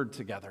in the Word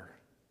together.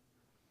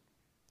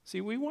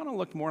 See, we want to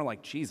look more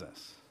like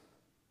Jesus.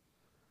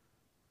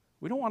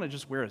 We don't want to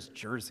just wear his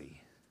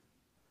jersey.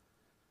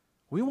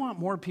 We want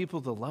more people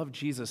to love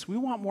Jesus. We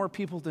want more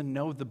people to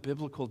know the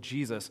biblical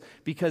Jesus,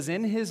 because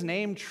in his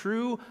name,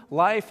 true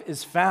life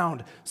is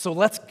found. So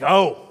let's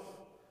go.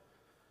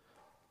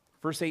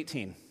 Verse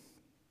 18,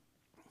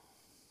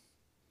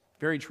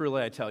 very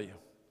truly I tell you,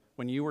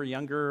 when you were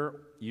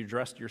younger, you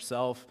dressed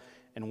yourself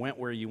and went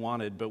where you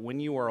wanted, but when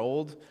you are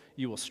old,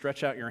 you will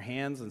stretch out your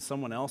hands and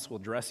someone else will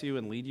dress you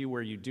and lead you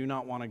where you do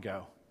not want to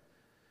go.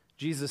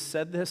 Jesus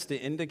said this to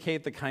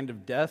indicate the kind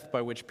of death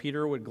by which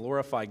Peter would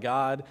glorify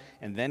God,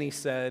 and then he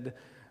said,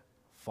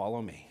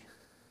 "Follow me."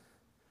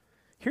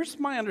 Here's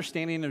my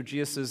understanding of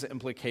Jesus'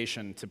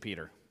 implication to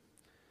Peter.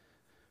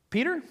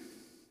 Peter,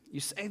 you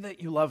say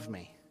that you love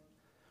me.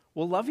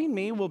 Well, loving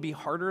me will be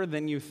harder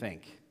than you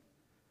think,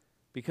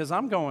 because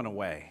I'm going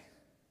away.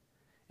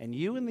 And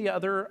you and the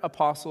other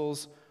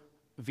apostles,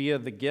 via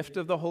the gift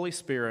of the Holy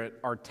Spirit,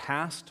 are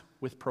tasked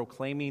with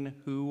proclaiming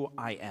who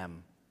I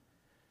am.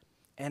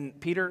 And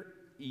Peter,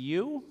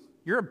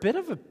 you're a bit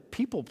of a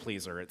people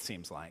pleaser, it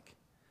seems like.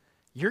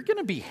 You're going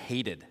to be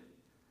hated.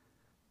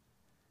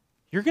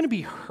 You're going to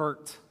be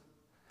hurt.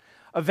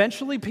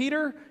 Eventually,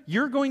 Peter,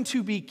 you're going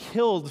to be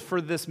killed for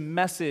this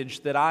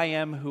message that I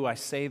am who I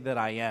say that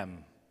I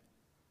am.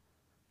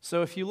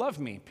 So if you love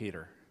me,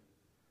 Peter,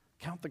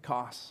 count the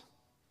cost.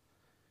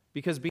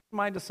 Because being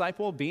my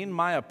disciple, being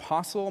my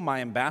apostle,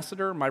 my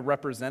ambassador, my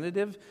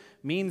representative,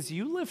 means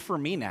you live for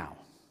me now.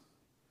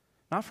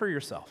 Not for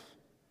yourself.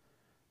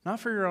 Not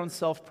for your own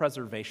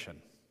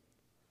self-preservation.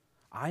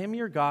 I am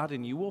your God,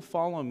 and you will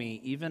follow me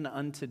even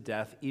unto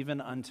death,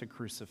 even unto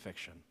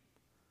crucifixion.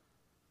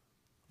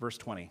 Verse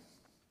 20.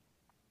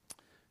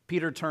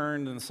 Peter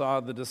turned and saw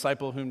the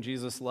disciple whom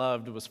Jesus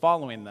loved was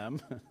following them.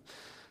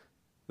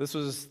 This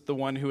was the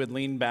one who had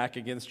leaned back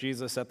against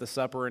Jesus at the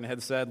supper and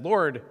had said,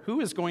 "Lord, who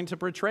is going to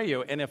betray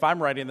you?" And if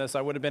I'm writing this,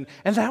 I would have been,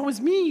 "And that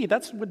was me."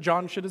 That's what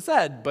John should have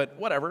said, but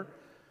whatever.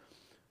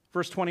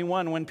 Verse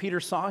 21, when Peter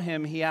saw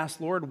him, he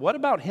asked, "Lord, what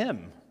about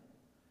him?"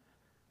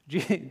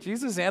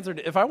 Jesus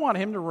answered, "If I want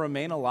him to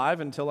remain alive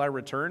until I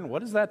return,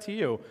 what is that to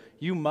you?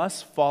 You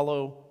must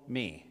follow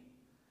me."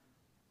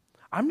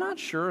 I'm not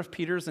sure if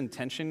Peter's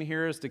intention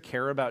here is to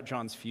care about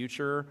John's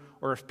future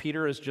or if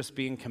Peter is just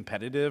being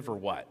competitive or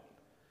what.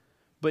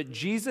 But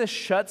Jesus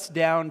shuts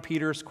down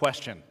Peter's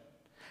question.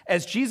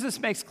 as Jesus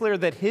makes clear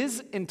that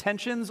his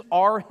intentions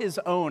are his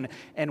own,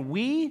 and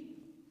we,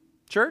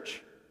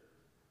 church,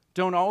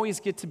 don't always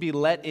get to be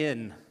let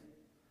in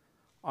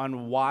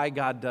on why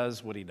God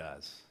does what he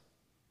does.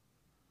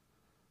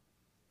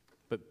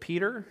 But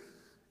Peter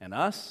and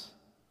us,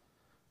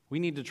 we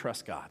need to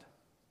trust God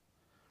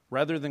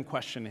rather than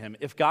question him.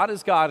 If God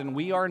is God and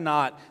we are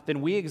not,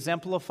 then we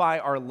exemplify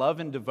our love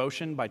and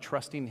devotion by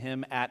trusting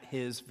him at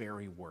his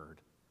very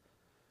word.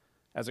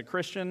 As a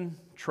Christian,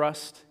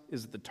 trust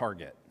is the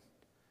target,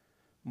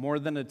 more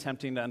than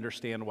attempting to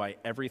understand why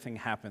everything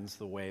happens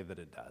the way that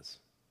it does.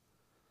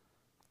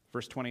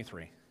 Verse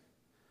 23,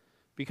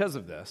 because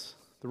of this,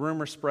 the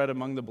rumor spread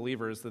among the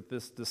believers that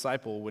this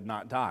disciple would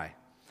not die.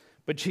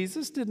 But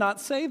Jesus did not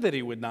say that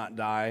he would not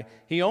die.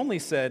 He only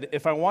said,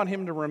 if I want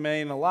him to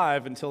remain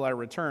alive until I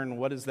return,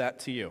 what is that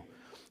to you?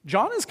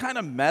 John is kind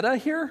of meta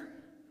here.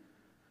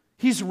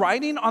 He's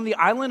writing on the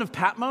island of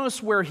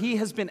Patmos where he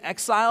has been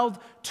exiled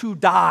to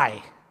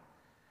die.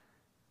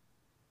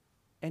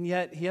 And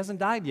yet he hasn't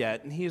died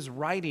yet, and he is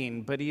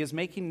writing, but he is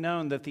making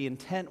known that the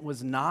intent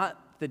was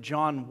not that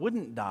John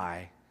wouldn't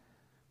die,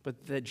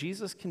 but that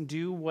Jesus can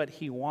do what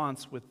he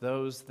wants with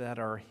those that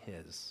are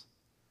his.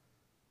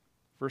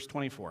 Verse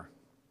 24,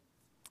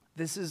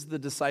 this is the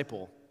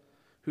disciple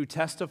who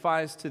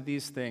testifies to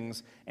these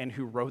things and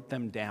who wrote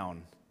them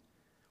down.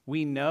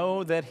 We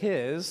know that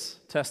his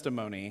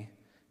testimony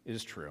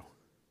is true.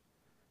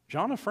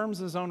 John affirms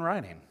his own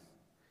writing.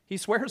 He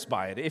swears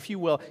by it, if you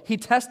will. He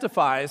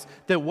testifies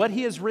that what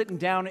he has written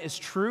down is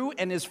true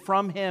and is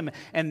from him,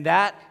 and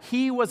that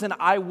he was an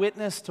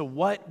eyewitness to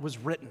what was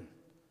written.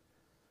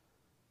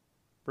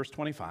 Verse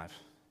 25.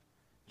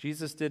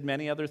 Jesus did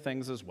many other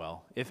things as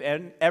well. If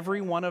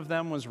every one of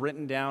them was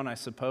written down, I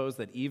suppose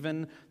that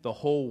even the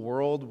whole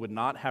world would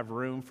not have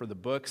room for the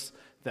books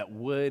that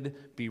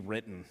would be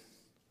written.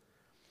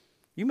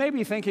 You may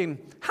be thinking,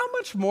 how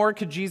much more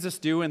could Jesus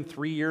do in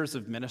 3 years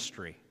of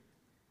ministry?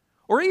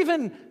 Or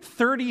even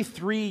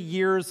 33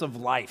 years of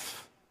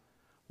life?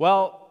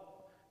 Well,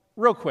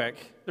 real quick,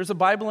 there's a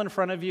Bible in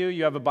front of you.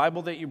 You have a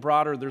Bible that you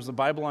brought, or there's a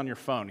Bible on your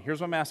phone. Here's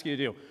what I'm asking you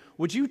to do.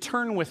 Would you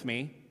turn with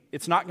me?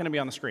 It's not going to be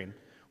on the screen.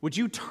 Would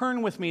you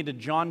turn with me to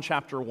John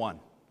chapter 1?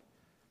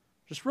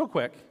 Just real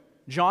quick.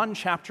 John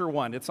chapter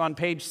 1. It's on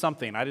page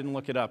something. I didn't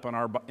look it up in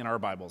our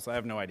Bibles. I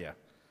have no idea.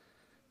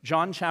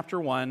 John chapter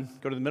 1.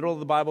 Go to the middle of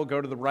the Bible. Go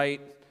to the right.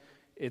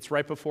 It's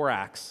right before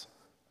Acts.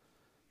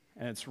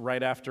 And it's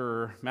right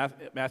after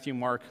Matthew,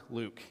 Mark,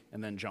 Luke,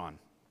 and then John.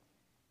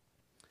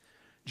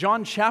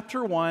 John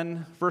chapter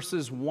 1,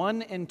 verses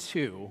 1 and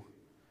 2.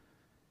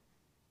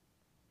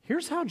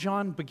 Here's how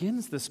John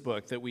begins this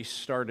book that we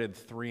started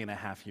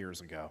 3.5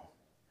 years ago.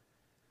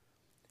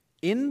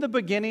 In the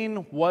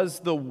beginning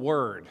was the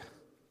Word,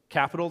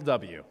 capital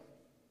W.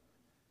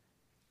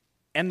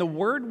 And the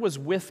Word was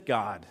with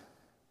God,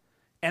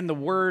 and the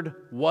Word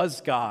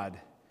was God.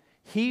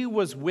 He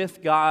was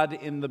with God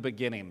in the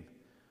beginning.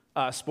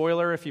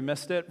 Spoiler if you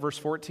missed it, verse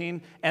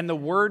 14. And the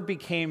Word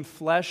became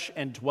flesh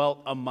and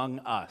dwelt among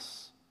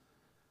us.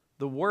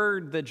 The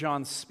Word that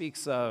John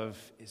speaks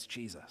of is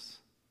Jesus.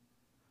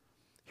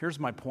 Here's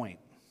my point.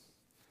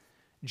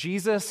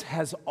 Jesus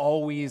has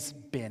always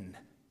been.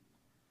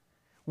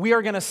 We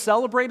are going to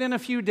celebrate in a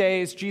few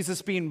days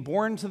Jesus being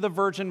born to the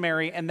Virgin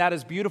Mary, and that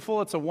is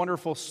beautiful. It's a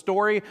wonderful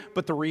story,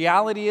 but the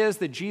reality is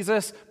that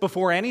Jesus,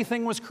 before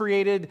anything was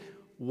created,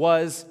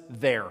 was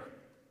there.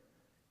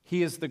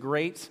 He is the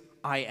great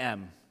I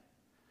am.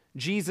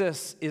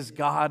 Jesus is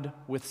God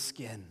with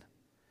skin.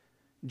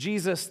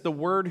 Jesus, the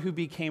Word who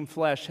became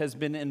flesh, has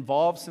been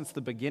involved since the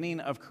beginning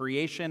of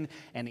creation,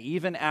 and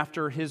even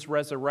after his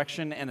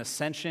resurrection and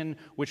ascension,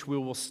 which we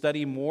will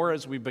study more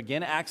as we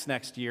begin Acts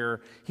next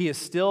year, he is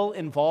still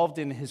involved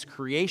in his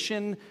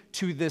creation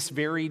to this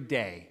very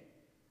day.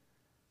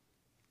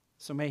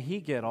 So may he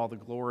get all the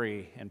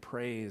glory and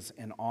praise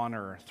and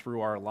honor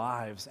through our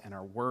lives and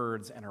our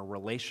words and our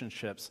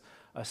relationships,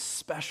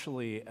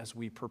 especially as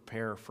we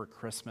prepare for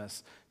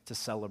Christmas to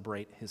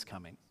celebrate his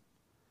coming.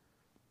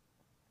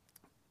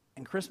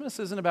 And Christmas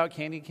isn't about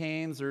candy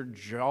canes or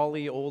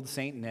jolly old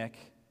Saint Nick.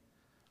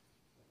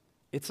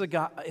 It's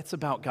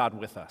about God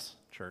with us,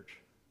 church.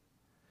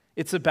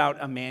 It's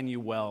about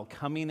Emmanuel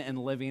coming and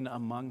living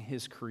among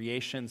his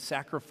creation,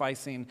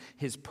 sacrificing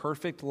his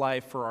perfect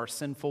life for our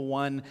sinful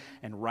one,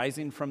 and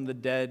rising from the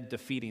dead,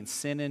 defeating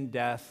sin and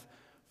death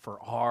for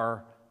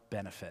our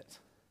benefit.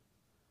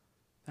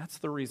 That's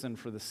the reason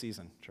for the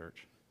season,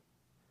 church.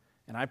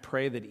 And I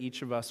pray that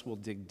each of us will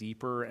dig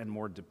deeper and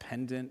more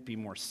dependent, be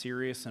more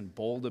serious and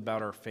bold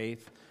about our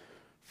faith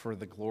for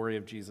the glory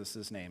of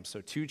Jesus' name.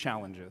 So 2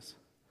 challenges.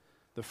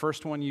 The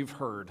first one you've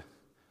heard.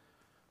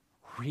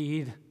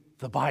 Read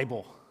the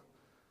Bible.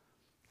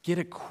 Get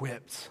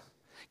equipped.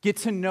 Get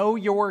to know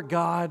your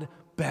God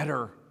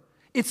better.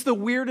 It's the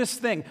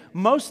weirdest thing.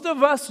 Most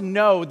of us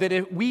know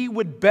that we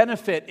would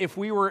benefit if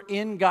we were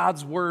in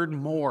God's Word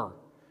more,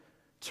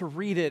 to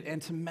read it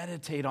and to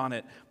meditate on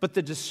it. But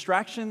the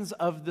distractions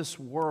of this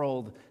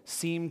world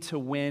seem to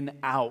win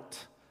out.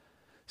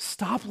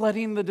 Stop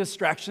letting the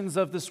distractions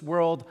of this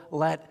world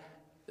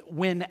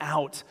win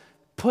out.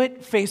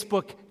 Put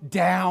Facebook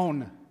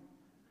down.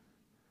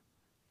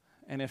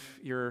 And if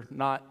you're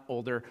not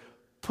older,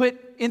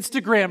 put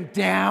Instagram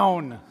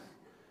down.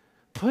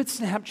 Put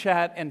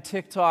Snapchat and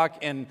TikTok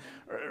and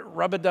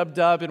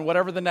Rub-a-Dub-Dub and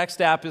whatever the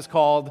next app is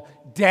called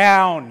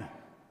down.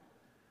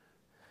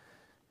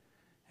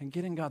 And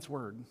get in God's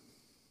Word.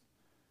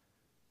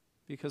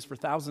 Because for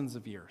thousands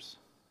of years,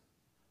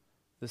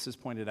 this has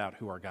pointed out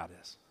who our God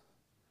is.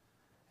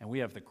 And we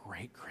have the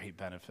great, great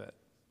benefit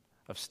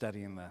of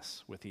studying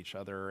this with each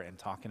other and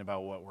talking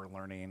about what we're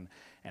learning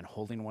and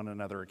holding one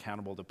another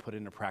accountable to put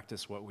into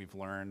practice what we've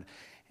learned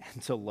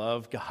and to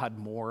love God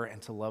more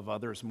and to love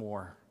others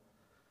more.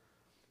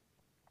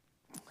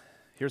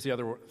 Here's the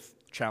other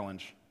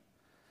challenge.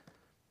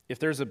 If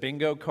there's a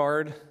bingo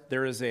card,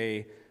 there is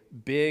a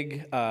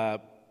big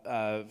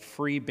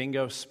free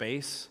bingo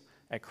space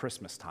at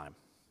Christmas time.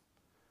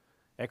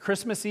 At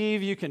Christmas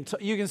Eve, you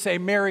can say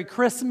Merry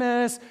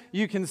Christmas,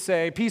 you can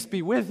say peace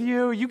be with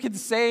you, you can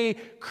say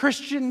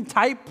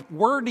Christian-type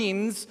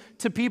wordings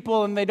to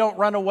people and they don't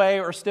run away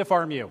or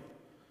stiff-arm you.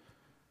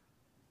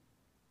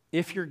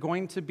 If you're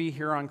going to be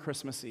here on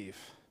Christmas Eve,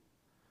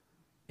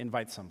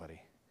 invite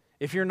somebody.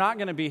 If you're not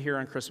going to be here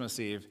on Christmas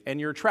Eve and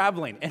you're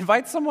traveling,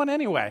 invite someone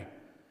anyway.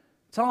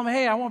 Tell them,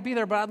 hey, I won't be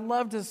there, but I'd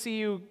love to see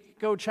you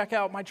go check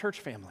out my church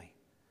family.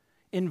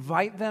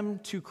 Invite them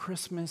to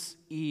Christmas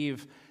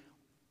Eve.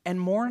 And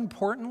more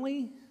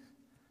importantly,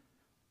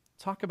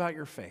 talk about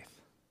your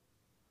faith.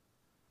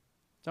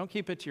 Don't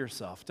keep it to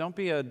yourself. Don't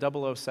be a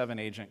 007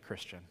 agent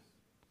Christian.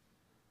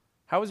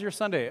 How was your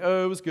Sunday?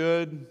 Oh, it was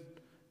good.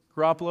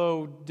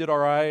 Garoppolo did all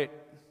right.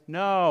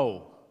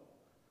 No.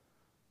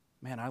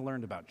 Man, I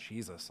learned about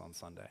Jesus on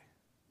Sunday.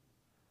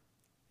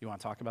 You want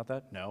to talk about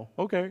that? No.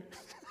 Okay.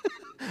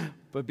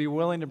 But be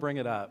willing to bring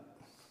it up.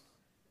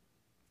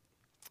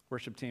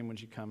 Worship team, would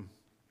you come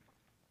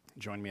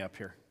join me up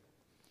here?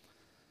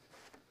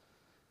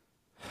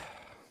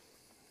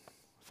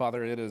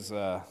 Father, it is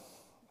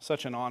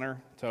such an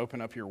honor to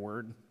open up your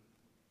word,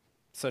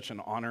 such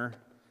an honor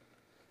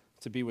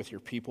to be with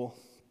your people.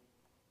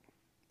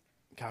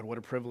 God, what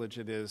a privilege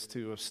it is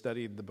to have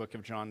studied the book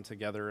of John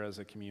together as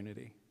a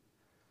community.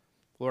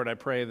 Lord, I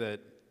pray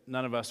that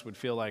none of us would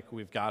feel like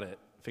we've got it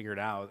figured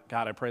out.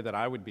 God, I pray that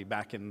I would be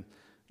back in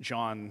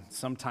John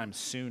sometime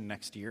soon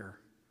next year,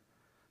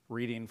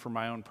 reading for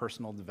my own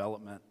personal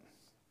development.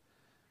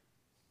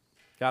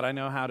 God, I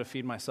know how to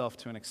feed myself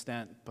to an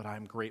extent, but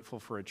I'm grateful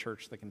for a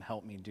church that can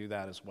help me do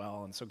that as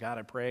well. And so, God,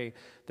 I pray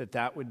that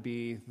that would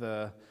be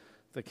the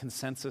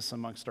consensus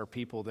amongst our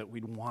people, that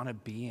we'd want to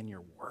be in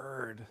your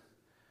word.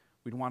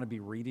 We'd want to be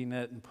reading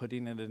it and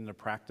putting it into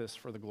practice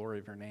for the glory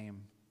of your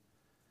name.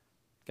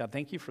 God,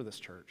 thank you for this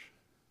church.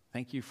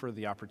 Thank you for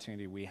the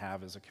opportunity we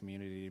have as a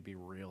community to be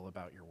real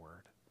about your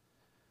word.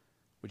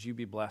 Would you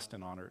be blessed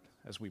and honored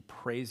as we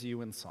praise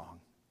you in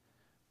song?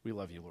 We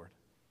love you, Lord.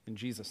 In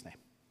Jesus' name,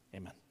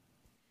 amen.